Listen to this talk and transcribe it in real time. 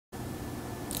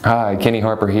Hi, Kenny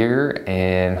Harper here,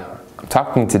 and I'm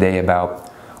talking today about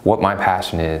what my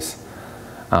passion is,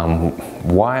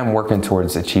 why I'm working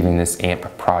towards achieving this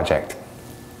AMP project.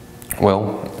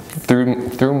 Well,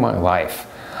 through my life,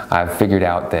 I've figured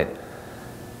out that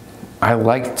I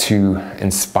like to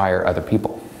inspire other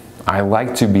people. I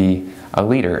like to be a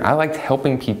leader. I like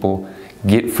helping people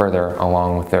get further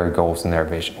along with their goals and their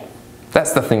vision.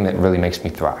 That's the thing that really makes me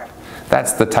thrive.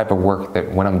 That's the type of work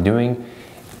that when I'm doing,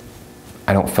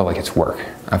 I don't feel like it's work.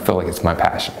 I feel like it's my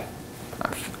passion.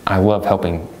 I love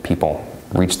helping people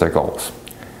reach their goals.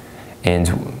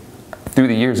 And through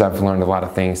the years, I've learned a lot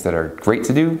of things that are great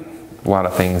to do, a lot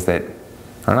of things that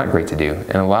are not great to do,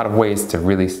 and a lot of ways to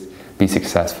really be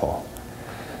successful.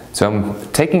 So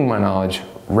I'm taking my knowledge,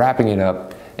 wrapping it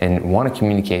up, and want to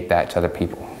communicate that to other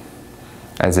people.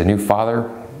 As a new father,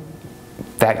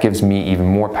 that gives me even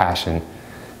more passion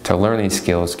to learn these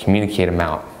skills, communicate them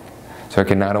out. So I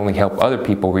can not only help other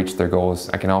people reach their goals,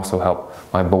 I can also help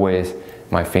my boys,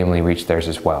 my family reach theirs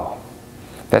as well.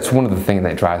 That's one of the things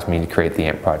that drives me to create the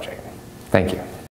AMP project. Thank you.